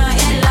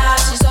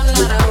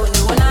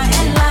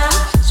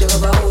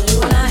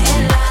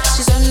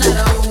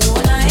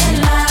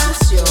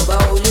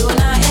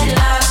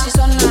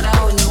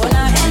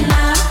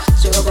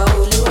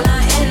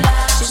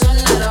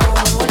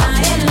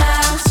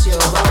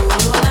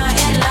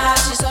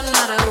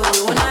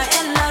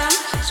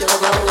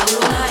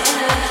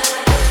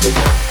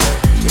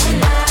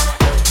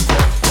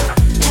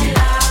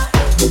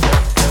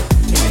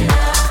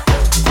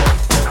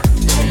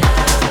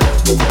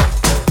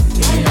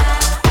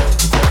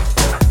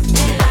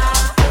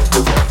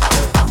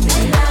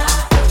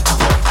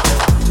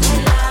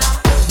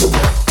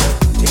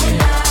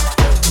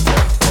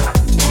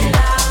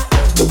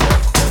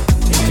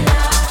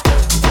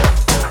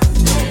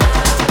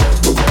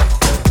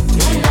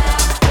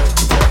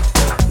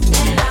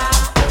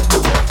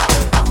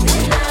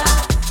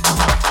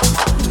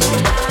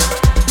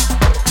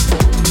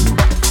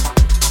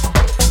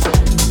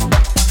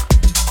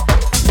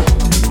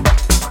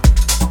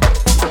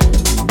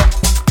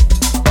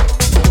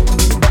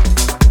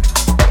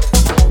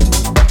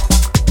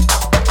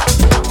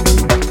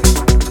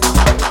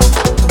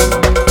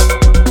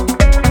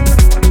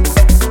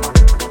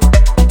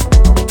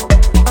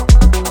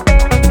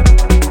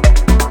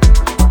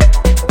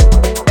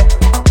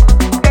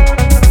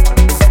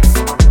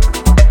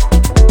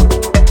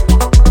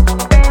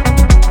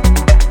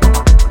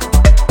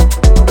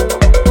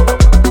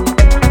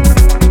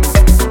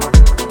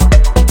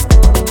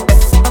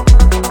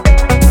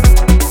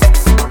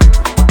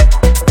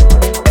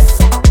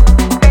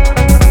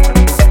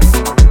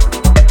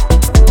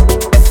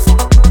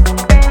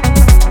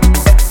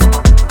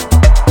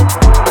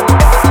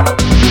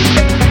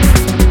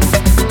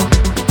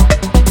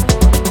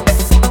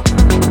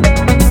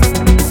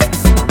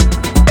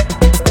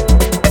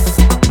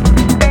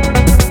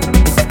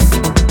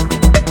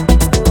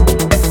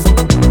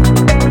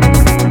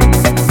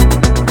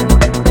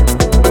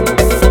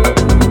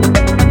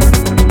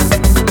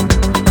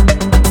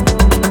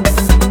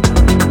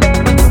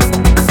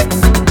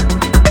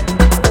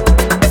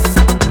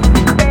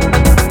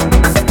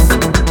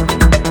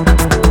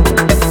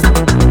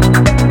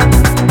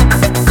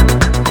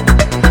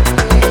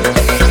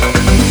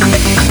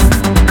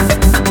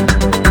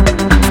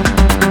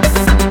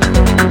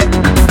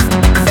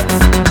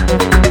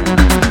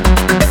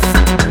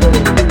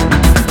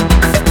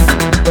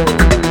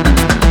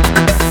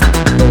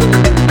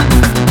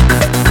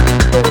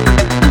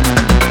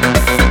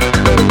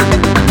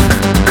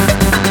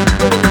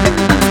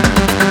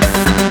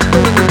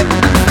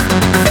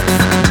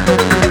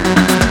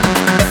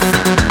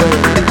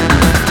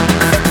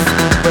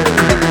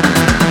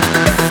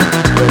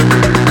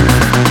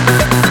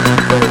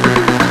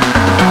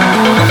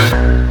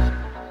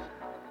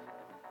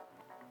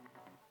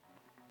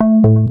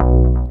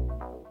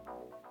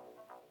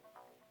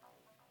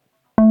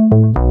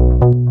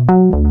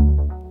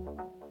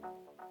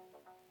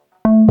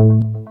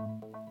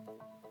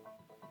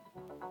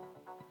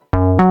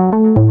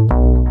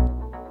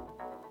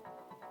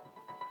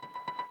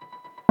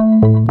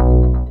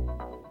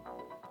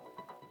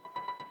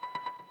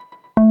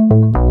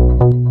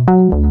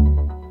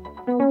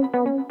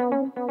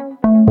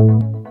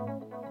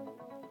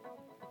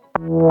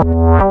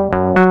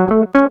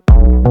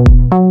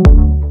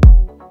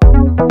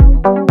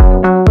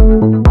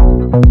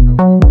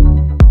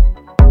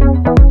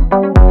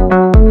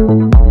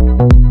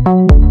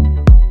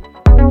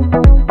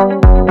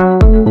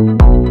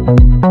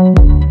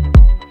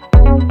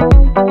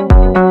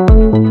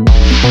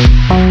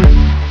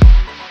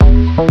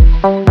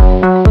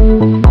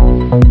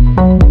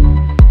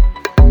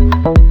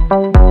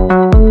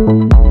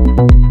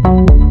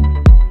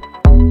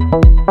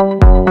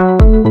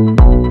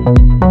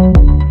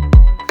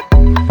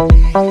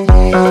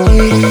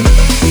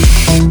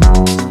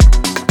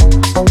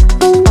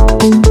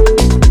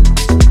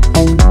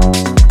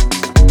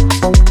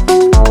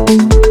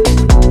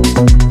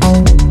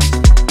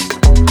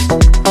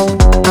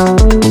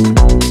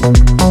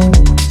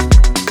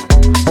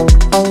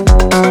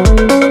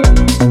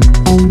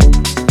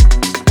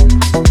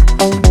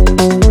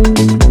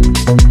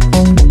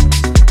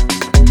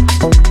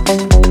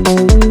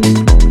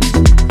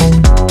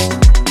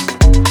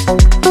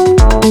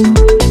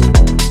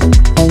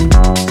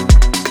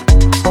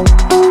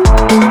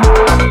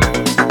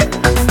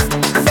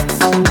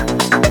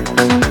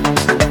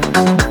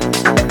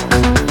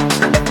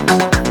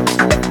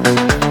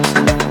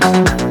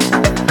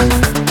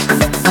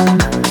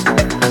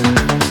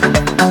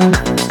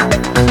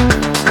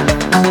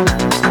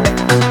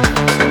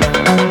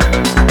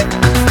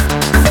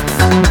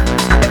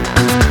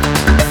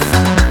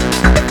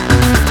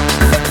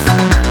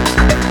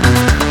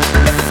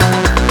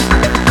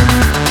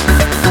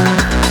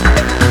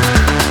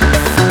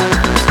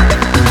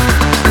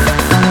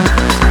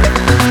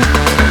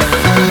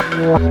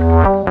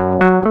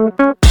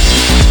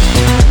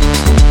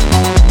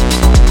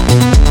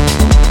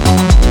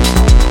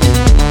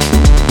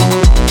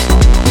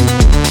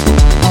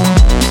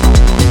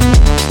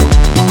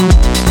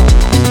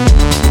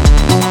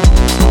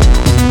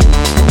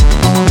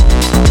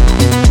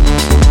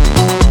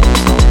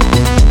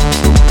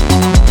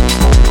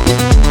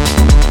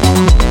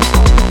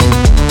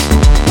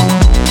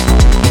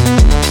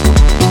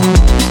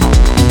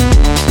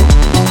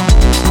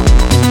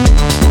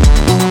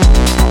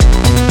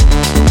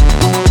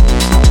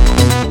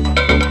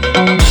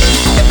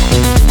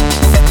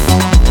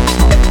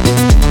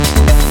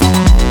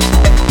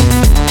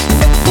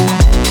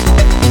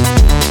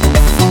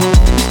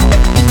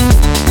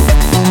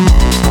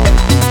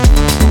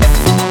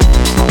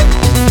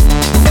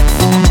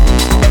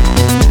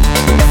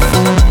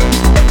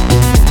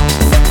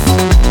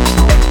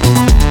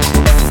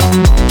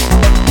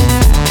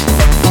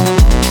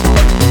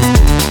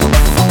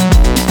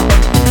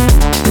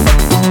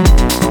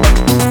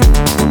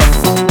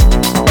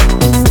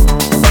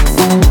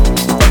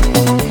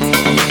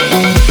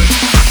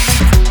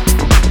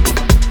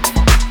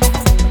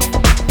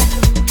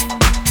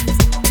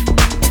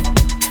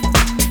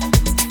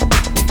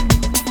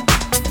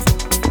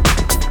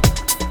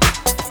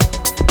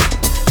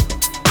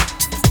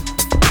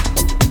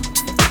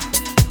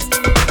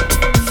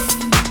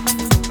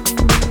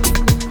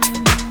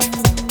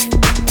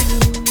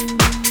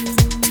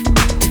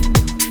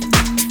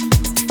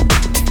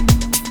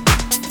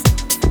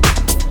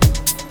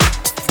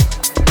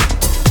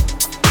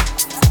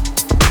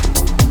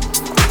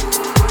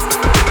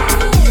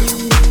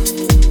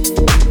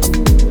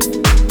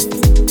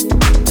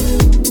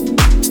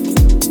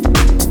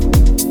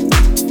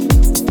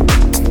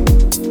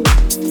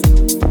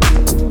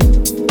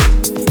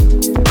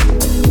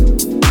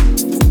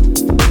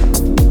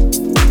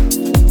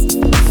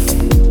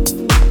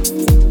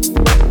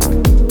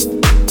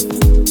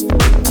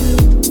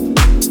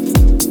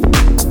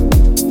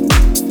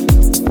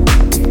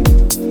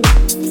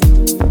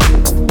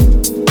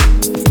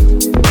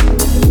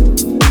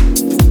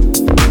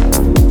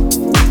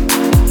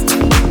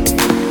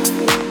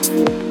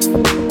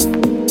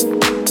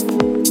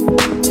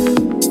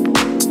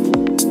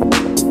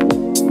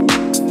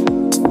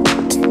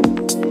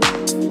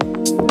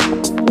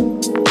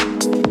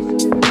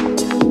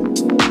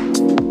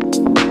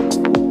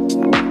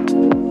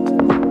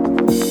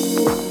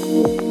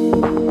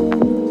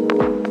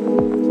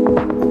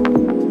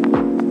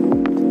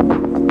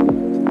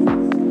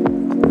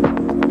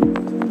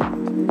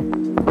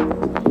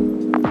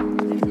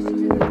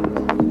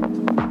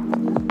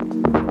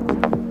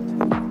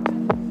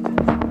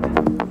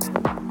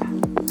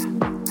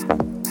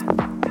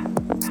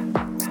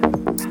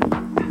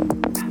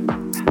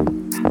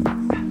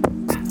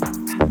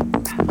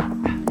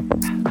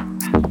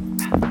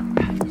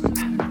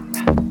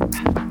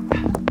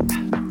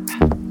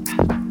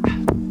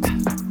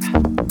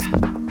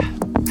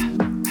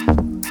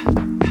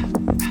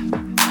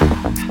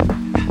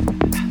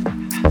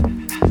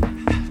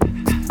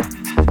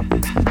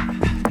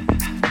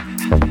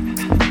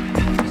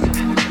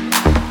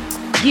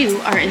You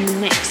are in the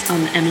mix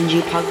on the M&G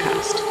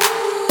podcast.